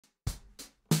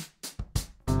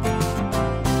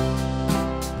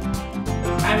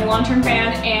long-term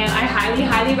fan and I highly,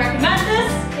 highly recommend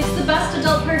this. It's the best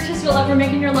adult purchase you'll ever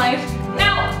make in your life.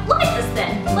 Now, look at this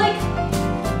thing. Like,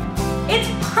 it's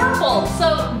purple,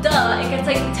 so duh, it gets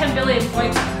like 10 billion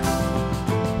points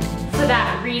for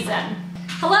that reason.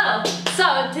 Hello,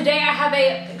 so today I have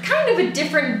a kind of a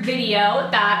different video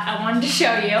that I wanted to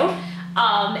show you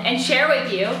and share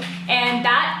with you, and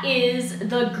that is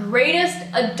the greatest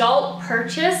adult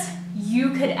purchase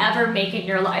you could ever make in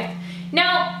your life.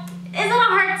 Now, is it a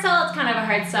hard sell? It's kind of a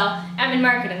hard sell. I'm in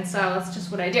marketing, so that's just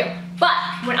what I do. But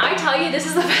when I tell you this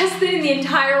is the best thing in the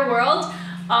entire world,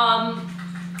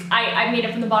 I mean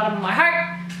it from the bottom of my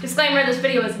heart. Disclaimer, this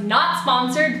video is not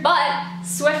sponsored, but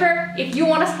Swiffer, if you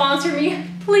want to sponsor me,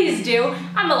 please do.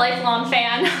 I'm a lifelong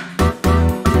fan.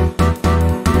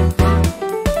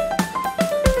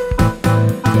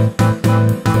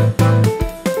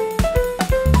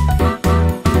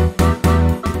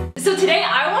 So today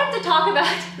I wanted to talk about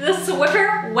the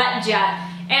Swiffer Wet Jet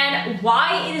and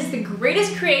why it is the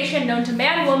greatest creation known to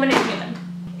man, woman, and human.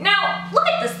 Now, look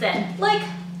at this thing. Like,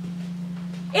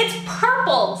 it's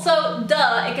purple, so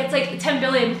duh, it gets like 10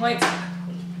 billion points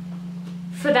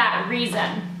for that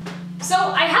reason. So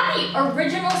I have the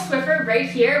original Swiffer right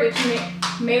here, which you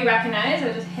may recognize.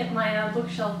 I just hit my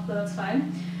bookshelf, but that's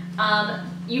fine.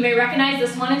 You may recognize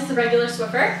this one. It's the regular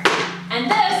Swiffer. And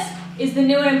this is the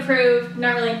new and improved,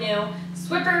 not really new,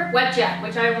 Swiffer Wet Jet,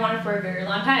 which I wanted for a very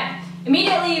long time.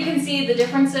 Immediately you can see the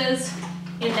differences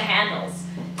in the handles.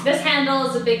 This handle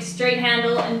is a big straight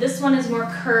handle, and this one is more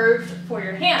curved for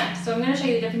your hand. So I'm going to show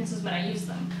you the differences when I use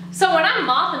them. So when I'm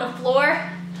mopping a floor,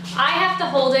 I have to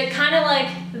hold it kind of like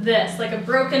this, like a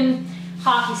broken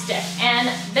hockey stick. And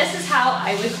this is how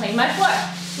I would clean my floor.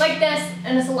 Like this,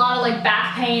 and it's a lot of like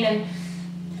back pain, and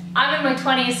I'm in my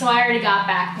 20s, so I already got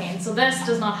back pain. So this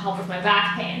does not help with my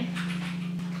back pain.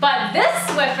 But this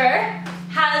Swiffer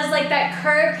has like that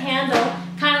curved handle,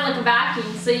 kind of like a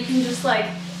vacuum, so you can just like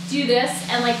do this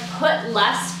and like put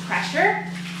less pressure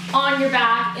on your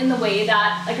back in the way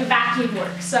that like a vacuum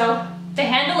works. So the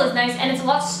handle is nice, and it's a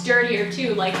lot sturdier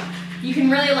too. Like, you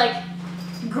can really like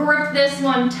grip this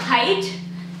one tight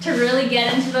to really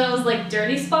get into those like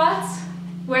dirty spots.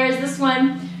 Whereas this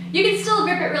one, you can still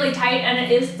grip it really tight and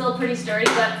it is still pretty sturdy,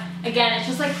 but again, it's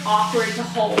just like awkward to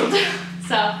hold.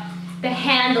 So the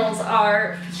handles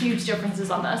are huge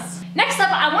differences on this. Next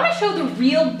up, I want to show the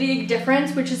real big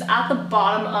difference, which is at the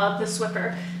bottom of the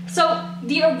Swiffer. So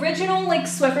the original like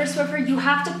Swiffer, you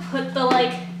have to put the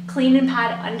like cleaning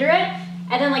pad under it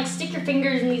and then like stick your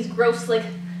fingers in these gross like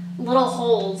little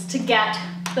holes to get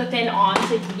the thin on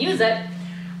so you can use it.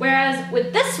 Whereas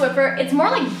with this Swiffer, it's more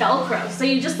like Velcro. So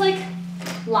you just like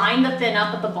line the thin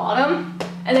up at the bottom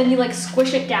and then you like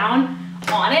squish it down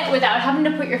on it without having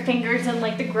to put your fingers in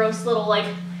like the gross little like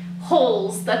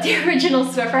holes that the original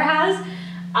Swiffer has.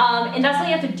 And that's how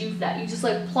you have to do that. You just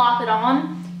like plop it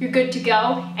on, you're good to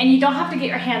go, and you don't have to get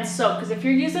your hands soaked, because if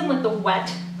you're using like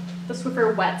the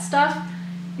Swiffer wet stuff,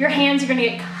 your hands are gonna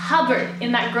get covered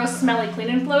in that gross smelly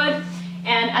cleaning fluid.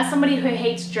 And as somebody who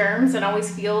hates germs and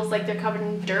always feels like they're covered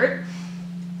in dirt,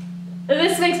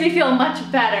 this makes me feel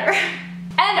much better.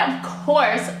 And of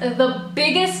course, the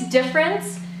biggest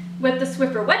difference with the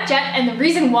Swiffer Wet Jet, and the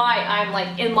reason why I'm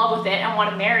like in love with it and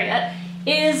want to marry it,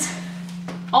 is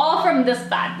all from this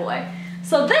bad boy.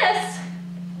 So this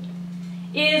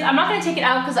is, I'm not going to take it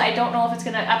out because I don't know if it's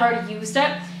going to, I've already used it,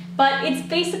 but it's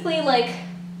basically like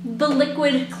the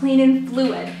liquid cleaning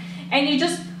fluid. And you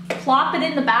just plop it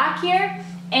in the back here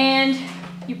and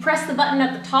you press the button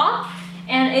at the top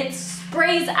and it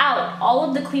sprays out all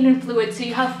of the cleaning fluid, so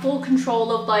you have full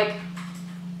control of like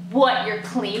what you're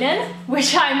cleaning,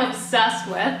 which I'm obsessed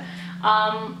with.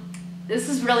 This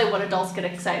is really what adults get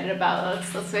excited about.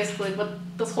 That's basically what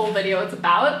this whole video is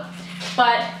about.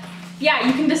 But yeah,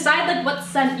 you can decide like what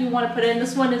scent you want to put in.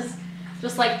 This one is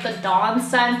just like the dawn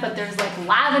scent, but there's like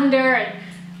lavender and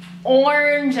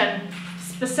orange and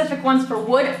specific ones for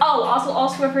wood. Oh, also all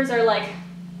Swiffers are like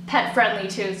pet friendly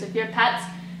too. So if you have pets,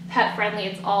 pet friendly,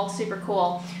 it's all super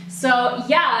cool. So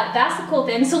yeah, that's the cool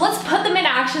thing. So let's put them in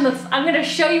action. I'm gonna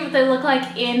show you what they look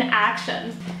like in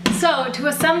action. So to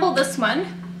assemble this one,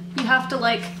 you have to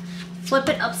like flip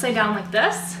it upside down like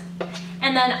this.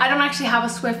 And then I don't actually have a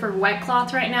Swiffer wet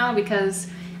cloth right now because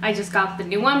I just got the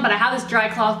new one, but I have this dry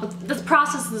cloth, but this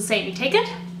process is the same. You take it,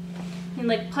 and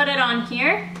like put it on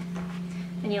here,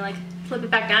 and you like flip it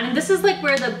back down. And this is like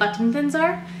where the button pins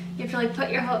are. You have to like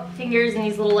put your fingers in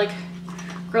these little like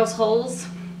gross holes.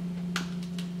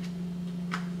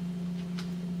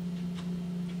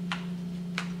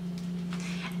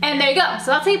 And there you go.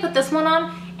 So that's how you put this one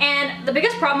on. And the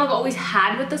biggest problem I've always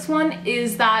had with this one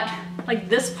is that like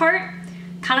this part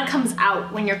kind of comes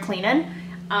out when you're cleaning.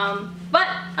 But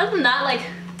other than that, like,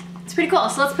 it's pretty cool.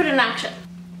 So let's put it in action.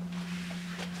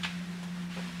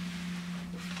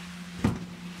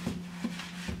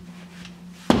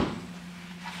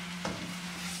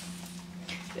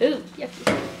 Ooh,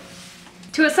 yucky.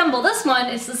 To assemble this one,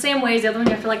 it's the same way as the other one.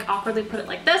 You have to like awkwardly put it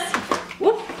like this.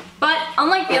 Whoop. But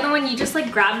unlike the other one, you just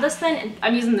like grab this thing, and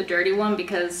I'm using the dirty one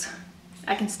because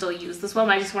I can still use this one.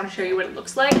 I just want to show you what it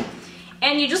looks like.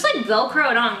 And you just like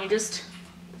Velcro it on.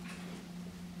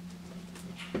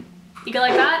 You go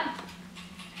like that,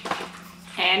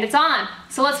 and it's on.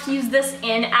 So let's use this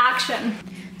in action.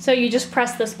 So you just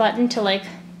press this button to like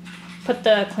put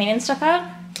the cleaning stuff out,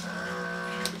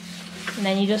 and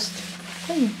then you just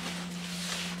clean.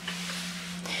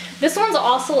 This one's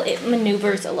also, it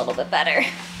maneuvers a little bit better.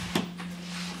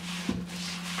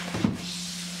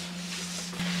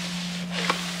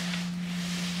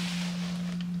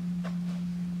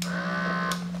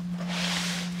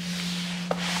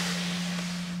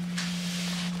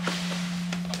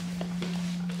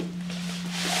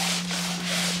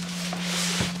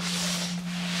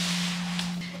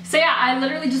 So yeah, I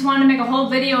literally just wanted to make a whole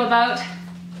video about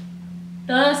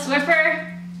the Swiffer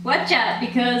Wet Jet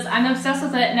because I'm obsessed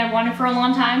with it and I've wanted it for a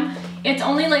long time. It's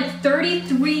only like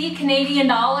 33 Canadian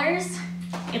dollars.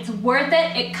 It's worth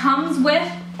it. It comes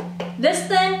with this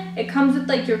thing. It comes with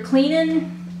like your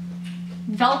cleaning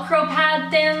Velcro pad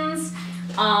things.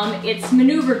 Its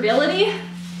maneuverability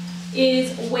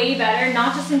is way better,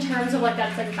 not just in terms of like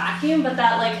that's like a vacuum, but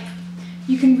that like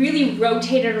you can really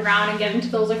rotate it around and get into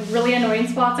those like really annoying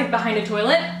spots like behind a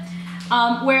toilet.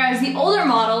 Whereas the older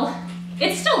model,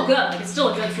 it's still good, like it's still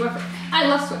a good Swiffer. I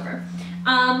love Swiffer.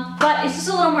 But it's just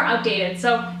a little more outdated.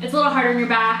 So it's a little harder on your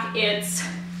back. It's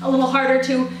a little harder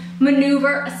to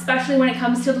maneuver, especially when it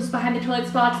comes to those behind the toilet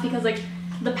spots because like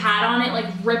the pad on it like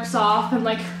rips off and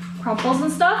like crumples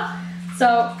and stuff.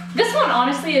 So this one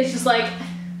honestly is just like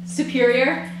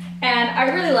superior and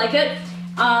I really like it.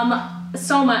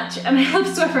 So much. And I love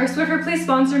Swiffer. Swiffer, please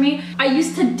sponsor me. I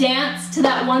used to dance to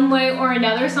that One Way or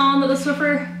Another song that the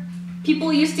Swiffer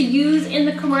people used to use in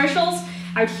the commercials.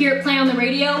 I would hear it play on the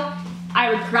radio. I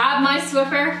would grab my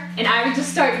Swiffer and I would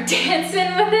just start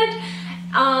dancing with it.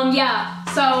 Yeah,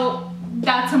 so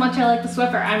that's how much I like the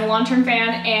Swiffer. I'm a long-term fan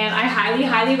and I highly,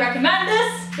 highly recommend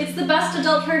this. It's the best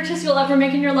adult purchase you'll ever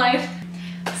make in your life.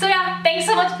 So yeah, thanks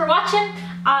so much for watching.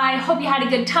 I hope you had a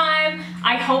good time.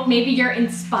 I hope maybe you're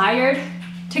inspired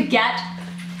to get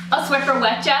a Swiffer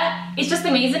Wet Jet. It's just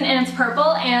amazing and it's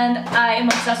purple and I am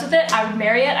obsessed with it. I would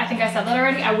marry it. I think I said that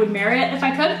already. I would marry it if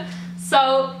I could.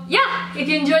 So yeah, if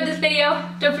you enjoyed this video,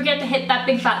 don't forget to hit that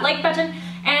big fat like button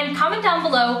and comment down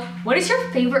below, what is your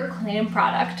favorite cleaning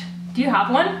product? Do you have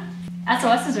one?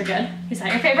 SOSs are good. Is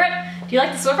that your favorite? Do you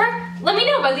like the Swiffer? Let me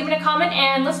know by leaving a comment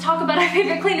and let's talk about our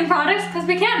favorite cleaning products because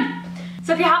we can.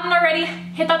 So if you haven't already,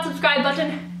 hit that subscribe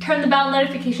button, turn the bell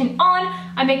notification on.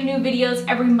 I make new videos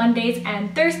every Mondays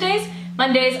and Thursdays.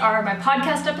 Mondays are my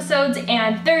podcast episodes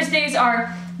and Thursdays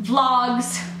are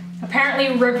vlogs,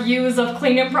 apparently reviews of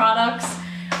cleaning products,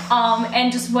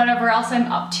 and just whatever else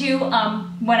I'm up to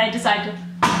when I decide to,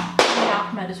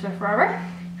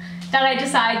 that I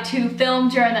decide to film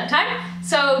during that time.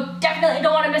 So definitely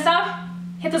don't want to miss out.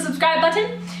 Hit the subscribe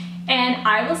button and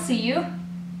I will see you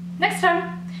next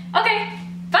time. Okay,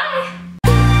 bye!